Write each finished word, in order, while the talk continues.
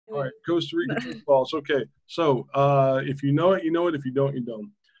All right, Costa Rica, true or false. Okay, so if you know it, you know it. If you don't, you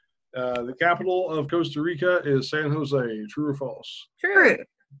don't. The capital of Costa Rica is San Jose. True or false? True.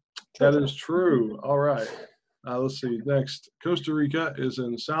 That is true. All right. Let's see. Next, Costa Rica is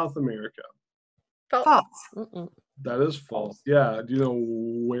in South America. False. That is false. Yeah. Do you know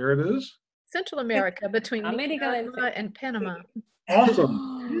where it is? Central America, between América del Nicaragua and Panama.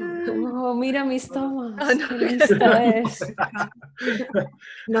 Awesome. Oh, mira mis tomas. Oh, no. Qué lista es.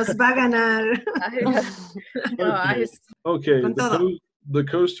 Nos va a ganar. Okay. Con todo. The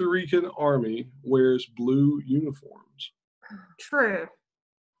Costa Rican Army wears blue uniforms. True.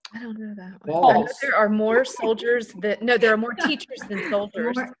 I don't know that one. False. I know there are more soldiers there are more teachers than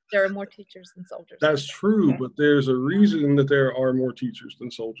soldiers. There are more teachers than soldiers. That's true, but there's a reason that there are more teachers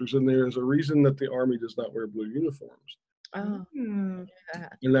than soldiers, and there's a reason that the Army does not wear blue uniforms. Oh. And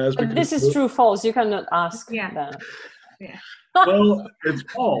that is But this is true, false. You cannot ask Yeah. that. Yeah. Well, it's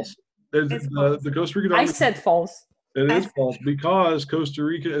false. It's false. The Costa Rican I Army. said false. It is false because Costa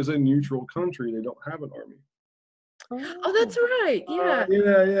Rica is a neutral country. They don't have an army. Oh, that's right. Yeah.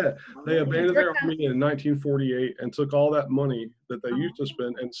 Yeah. They abandoned their army in 1948 and took all that money that they used to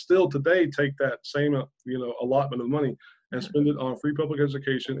spend, and still today take that same allotment of money and spend it on free public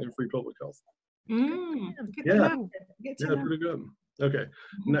education and free public health. Good Yeah. to know. Good to Yeah, know. pretty good. Okay,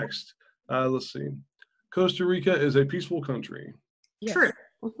 next, let's see. Costa Rica is a peaceful country. Yes. True.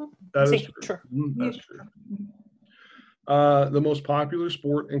 That is Sí, true. true. That's true. The most popular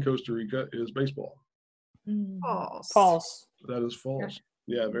sport in Costa Rica is baseball. False. False. That is false.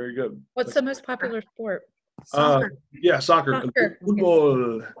 Yeah, very good. What's the most popular sport? Soccer. Yeah, soccer. Soccer.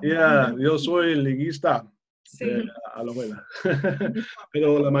 Fútbol. Yeah, yo soy liguista. Sí. A la abuela.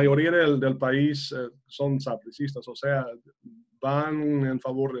 Pero la mayoría del país son sapricistas, o sea, van en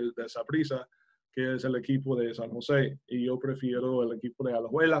favor de Saprissa, que es el equipo de San José, y yo prefiero el equipo de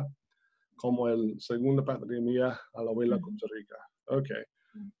Alajuela como el segunda patria mía, Alajuela, Costa Rica. Okay.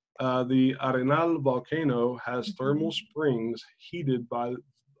 The Arenal volcano has thermal springs heated by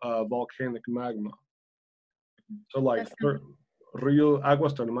volcanic magma. So like real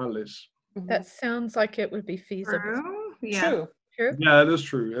aguas termales. That sounds like it would be feasible. True. Yeah. True. True. Yeah, it is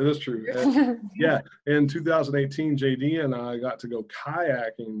true. It is true. Yeah, in 2018, JD and I got to go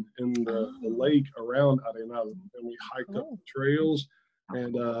kayaking in the lake around Arenal, and we hiked up the trails,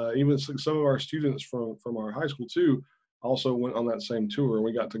 and even some of our students from our high school too also went on that same tour, and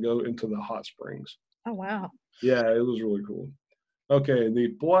we got to go into the hot springs. Oh, wow. Yeah, it was really cool. Okay, the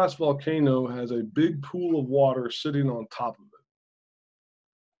Boas volcano has a big pool of water sitting on top of it.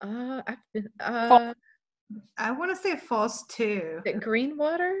 I want to say false too. Is it green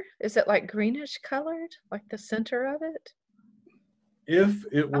water? Is it like greenish colored, like the center of it? If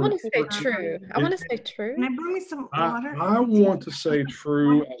it were, I want to say true. I want to say true. Can I bring me some water? I want to say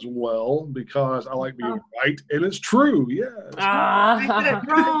true as well because I like being right, and it's true. Yeah,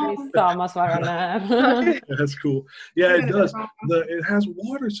 Thomas va a ganar. that's cool. Yeah, it does. It has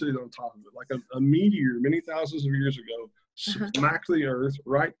water sitting on top of it, like a meteor many thousands of years ago smacked the earth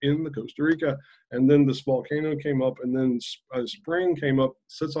right in the Costa Rica, and then this volcano came up, and then a spring came up,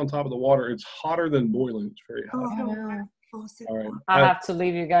 sits on top of the water. It's hotter than boiling. It's very hot. All right. I have to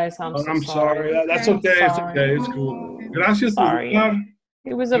leave you guys. I'm sorry. That's okay. It's okay. It's cool. Gracias. Sorry.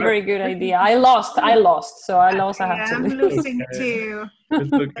 It was a very good idea. I lost. So I lost. I have to I'm leave. losing too.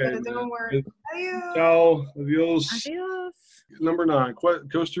 It's okay. Don't worry. Adios. Ciao. Adios. Adios. Number 9.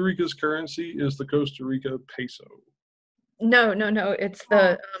 Costa Rica's currency is the Costa Rica peso. No. It's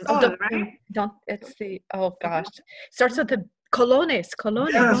the right? it's the starts with the colones.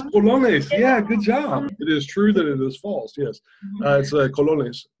 Yes, colones. Yeah, good job. It is true that it is false. Yes, it's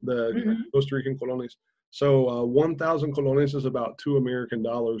colones, the Costa Rican colones. So 1,000 colones is about $2 American,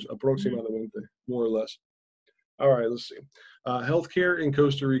 aproximadamente, more or less. All right, let's see. Healthcare in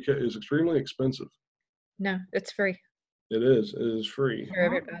Costa Rica is extremely expensive. No, it's free. It is. It is free. For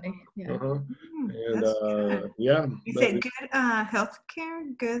everybody. Yeah. And yeah. Is it good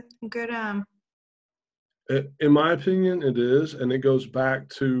healthcare? Good in my opinion, it is, and it goes back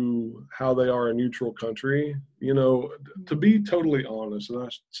to how they are a neutral country. You know, to be totally honest, and I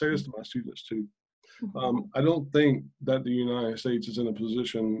say this to my students too, I don't think that the United States is in a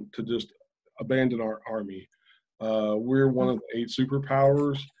position to just abandon our army. We're one of the 8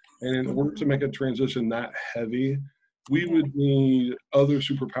 superpowers, and in order to make a transition that heavy, we would need other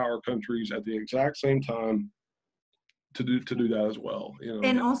superpower countries at the exact same time to do that as well. You know.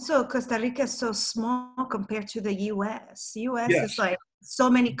 And also Costa Rica is so small compared to the US. US Yes. is like so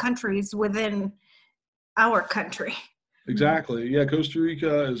many countries within our country. Exactly. Yeah, Costa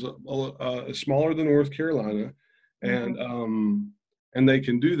Rica is smaller than North Carolina, and and they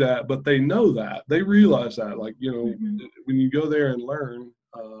can do that, but they know that. They realize that, like, you know, when you go there and learn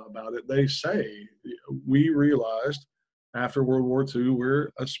about it, they say, we realized after World War II,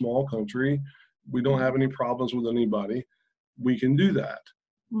 we're a small country. We don't have any problems with anybody. We can do that.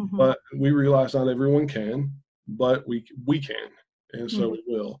 But we realize not everyone can, but we can. And so we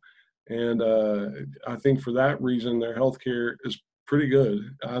will. And I think for that reason, their healthcare is pretty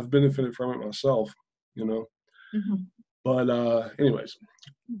good. I've benefited from it myself, you know. But anyways,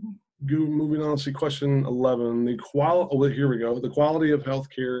 moving on to question 11. Here we go. The quality of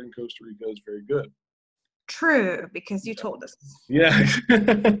healthcare in Costa Rica is very good. True, because you told us. Yeah,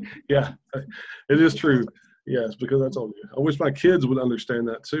 yeah, it is true. Yes, because I told you. I wish my kids would understand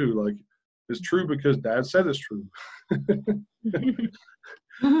that too. Like, it's true because Dad said it's true.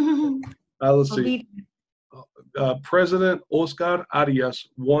 Let's see. President Oscar Arias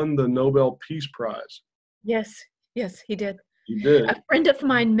won the Nobel Peace Prize. Yes, he did. He did. A friend of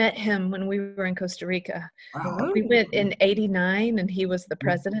mine met him when we were in Costa Rica. We went in '89, and he was the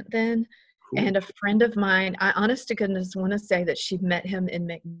president then. Cool. And a friend of mine, I honest to goodness want to say that she met him in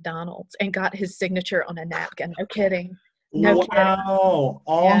McDonald's and got his signature on a napkin. No kidding. No kidding. Wow,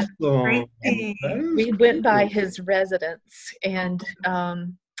 awesome. Yeah. We went by his residence, and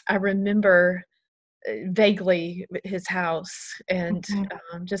I remember vaguely his house, and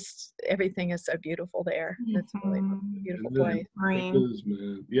just everything is so beautiful there. It's really a beautiful place. It is,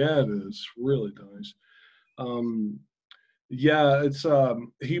 man. Yeah, it is really nice. Yeah, it's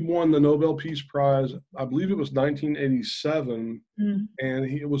he won the Nobel Peace Prize. I believe it was 1987, and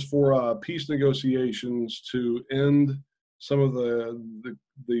it was for peace negotiations to end some of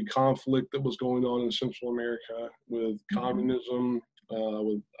the conflict that was going on in Central America with communism,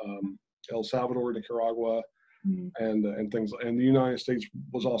 with El Salvador, Nicaragua, and things. And the United States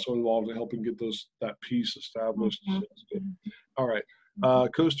was also involved in helping get that peace established. All right.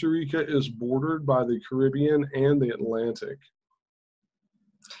 Costa Rica is bordered by the Caribbean and the Atlantic.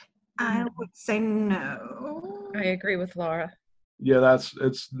 I would say no. I agree with Laura. Yeah,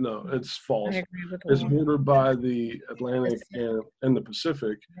 it's false. I agree with It's Laura. bordered by the Atlantic and the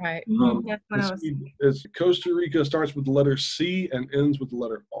Pacific. Right. That's what I was. Costa Rica starts with the letter C and ends with the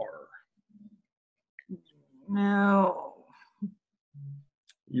letter R. No.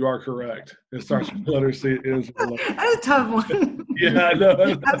 You are correct. It starts with the letter C, it ends with the letter R. That's a tough one. Yeah, I know.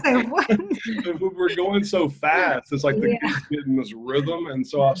 I was like, what? We're going so fast. It's like the kids getting this rhythm. And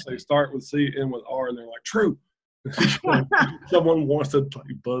so I say start with C, end with R, and they're like, true. Someone wants to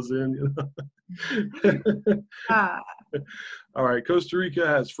buzz in, you know. All right. Costa Rica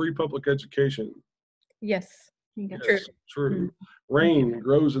has free public education. Yes. True. Rain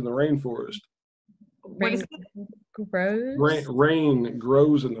grows in the rainforest. Rain grows. Rain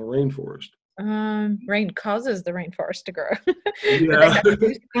grows in the rainforest. Rain causes the rainforest to grow. Yeah,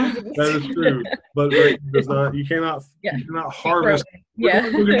 that is true. But rain does not. You cannot harvest.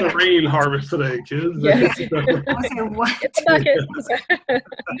 Yeah. Look at the rain harvest today, kids. Yes. What?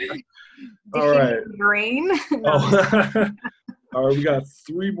 All right. Rain. All right. We got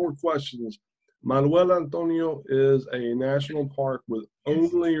 3 more questions. Manuel Antonio is a national park with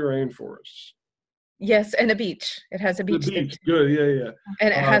only rainforests. Yes, and a beach. It has a beach. The beach. Good. Yeah.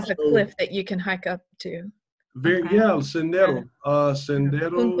 And it has a cliff that you can hike up to. Yeah, Sendero.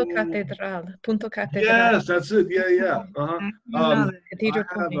 Punto Catedral. Yes, that's it. Yeah. I Cathedral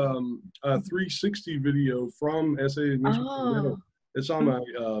have a 360 video from SA Sendero. It's on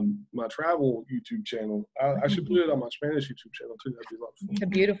my travel YouTube channel. I should put it on my Spanish YouTube channel too. That'd be a lot of fun. It's a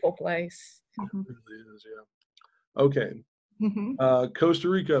beautiful place. It really is. Yeah. Okay. Costa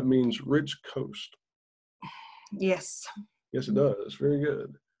Rica means rich coast. Yes. Yes, it does. Very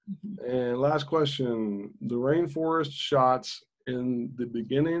good. And last question. The rainforest shots in the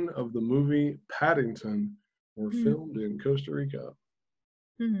beginning of the movie Paddington were filmed in Costa Rica.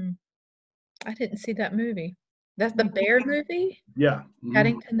 I didn't see that movie. That's the bear movie? Yeah.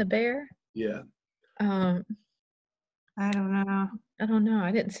 Paddington the bear? Yeah. I don't know.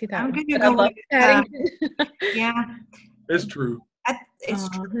 I didn't see that. I'm one. gonna But I go love with Paddington. Yeah. It's true. It's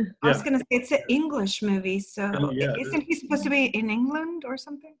true. I was gonna say it's an English movie, so isn't he supposed to be in England or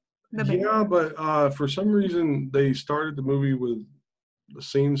something? Yeah, but for some reason they started the movie with the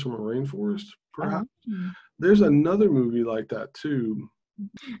scenes from a rainforest. Perhaps there's another movie like that too.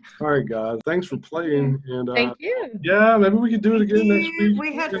 All right, guys. Thanks for playing. And Thank you. Yeah, maybe we could do it again next week.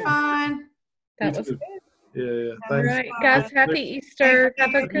 We had fun. That was good. Yeah. All Thanks. right, guys. Happy Easter.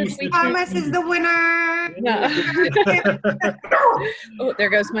 Have a good weekend. Thomas is the winner. No. Oh, there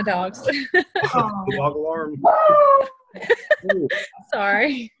goes my dogs. Dog alarm.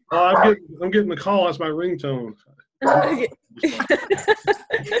 Sorry. Oh, I'm getting the call. That's my ringtone.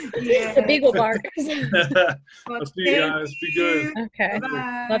 Yeah. The beagle bark. I'll see you guys. Be good. Okay.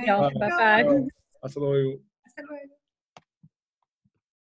 Bye. Love y'all. Bye-bye. Hasta luego.